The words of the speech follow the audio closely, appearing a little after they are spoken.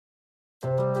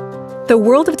The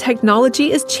world of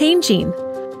technology is changing.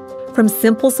 From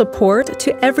simple support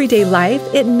to everyday life,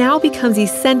 it now becomes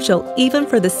essential even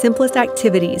for the simplest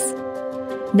activities.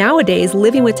 Nowadays,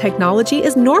 living with technology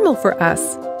is normal for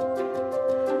us.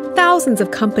 Thousands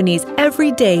of companies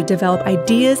every day develop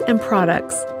ideas and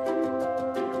products.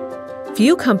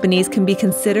 Few companies can be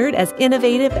considered as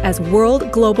innovative as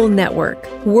WORlD Global Network.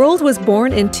 WORlD was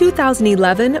born in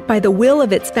 2011 by the will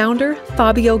of its founder,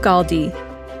 Fabio Galdi.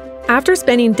 After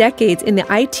spending decades in the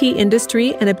IT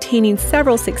industry and obtaining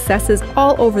several successes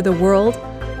all over the world,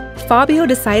 Fabio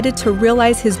decided to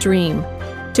realize his dream,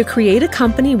 to create a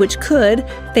company which could,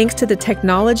 thanks to the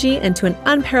technology and to an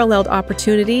unparalleled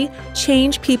opportunity,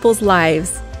 change people's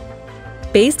lives.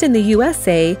 Based in the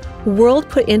USA, WORlD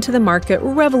put into the market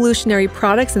revolutionary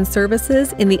products and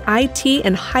services in the IT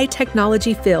and high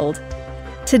technology field.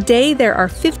 Today, there are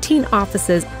 15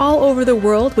 offices all over the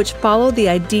world which follow the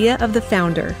idea of the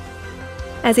founder.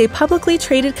 As a publicly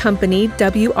traded company,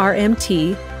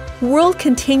 WRMT, WORlD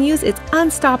continues its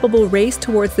unstoppable race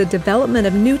towards the development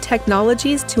of new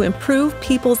technologies to improve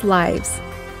people's lives.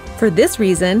 For this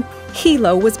reason,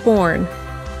 Hilo was born.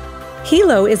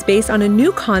 Hilo is based on a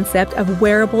new concept of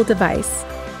wearable device.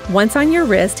 Once on your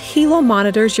wrist, Hilo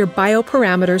monitors your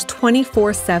bioparameters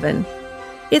 24/7.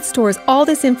 It stores all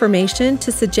this information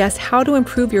to suggest how to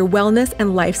improve your wellness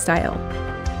and lifestyle.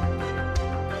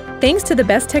 Thanks to the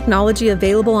best technology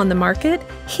available on the market,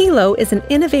 Hilo is an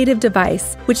innovative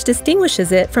device which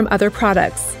distinguishes it from other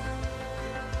products.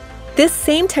 This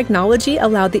same technology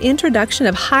allowed the introduction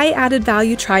of high added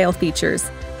value trial features,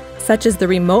 such as the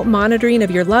remote monitoring of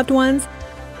your loved ones,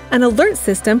 an alert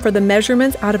system for the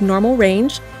measurements out of normal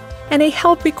range, and a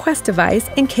help request device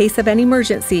in case of an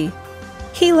emergency.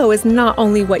 Hilo is not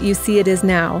only what you see it is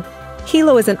now.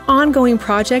 Hilo is an ongoing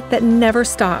project that never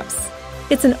stops.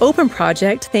 It's an open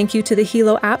project thanks to the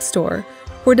Hilo App Store,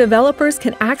 where developers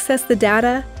can access the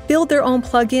data, build their own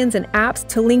plugins and apps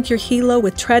to link your Hilo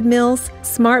with treadmills,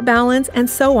 smart balance, and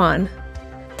so on.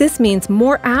 This means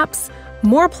more apps,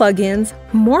 more plugins,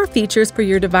 more features for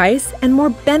your device, and more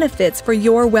benefits for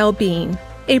your well-being.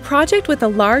 A project with a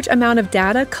large amount of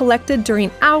data collected during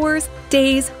hours,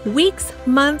 days, weeks,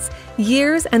 months,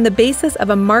 years, and the basis of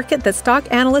a market that stock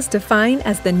analysts define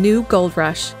as the new gold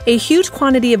rush. A huge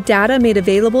quantity of data made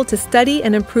available to study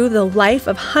and improve the life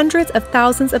of hundreds of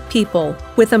thousands of people,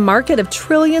 with a market of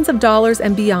trillions of dollars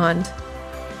and beyond.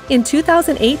 In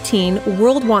 2018,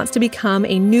 WORlD wants to become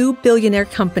a new billionaire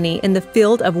company in the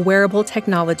field of wearable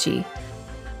technology.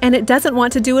 And it doesn't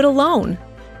want to do it alone.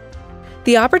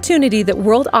 The opportunity that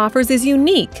WORlD offers is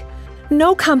unique.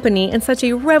 No company in such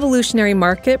a revolutionary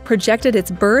market projected its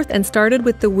birth and started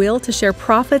with the will to share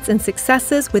profits and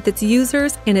successes with its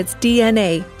users in its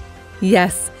DNA.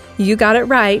 Yes, you got it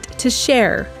right, to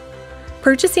share.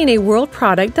 Purchasing a WORlD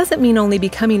product doesn't mean only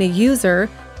becoming a user,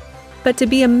 but to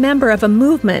be a member of a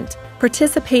movement,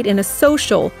 participate in a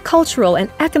social, cultural, and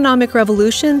economic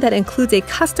revolution that includes a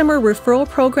customer referral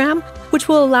program which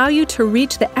will allow you to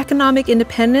reach the economic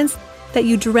independence that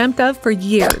you dreamt of for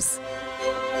years.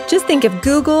 Just think if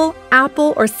Google,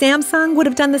 Apple, or Samsung would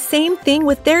have done the same thing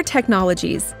with their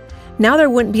technologies. Now there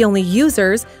wouldn't be only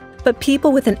users, but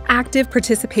people with an active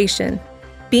participation.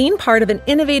 Being part of an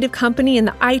innovative company in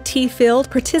the IT field,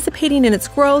 participating in its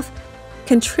growth,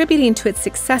 contributing to its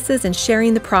successes, and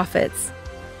sharing the profits.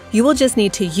 You will just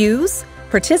need to use,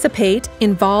 participate,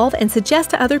 involve, and suggest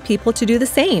to other people to do the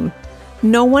same.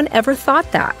 No one ever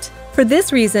thought that. For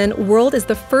this reason, WORlD is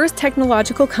the first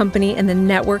technological company in the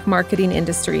network marketing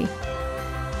industry.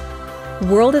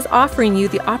 WORlD is offering you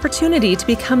the opportunity to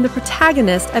become the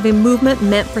protagonist of a movement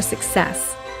meant for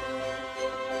success.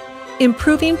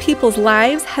 Improving people's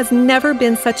lives has never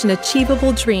been such an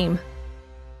achievable dream.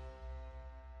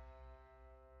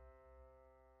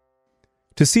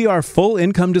 To see our full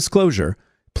income disclosure,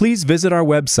 please visit our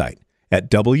website at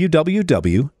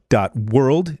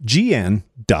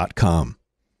www.worldgn.com.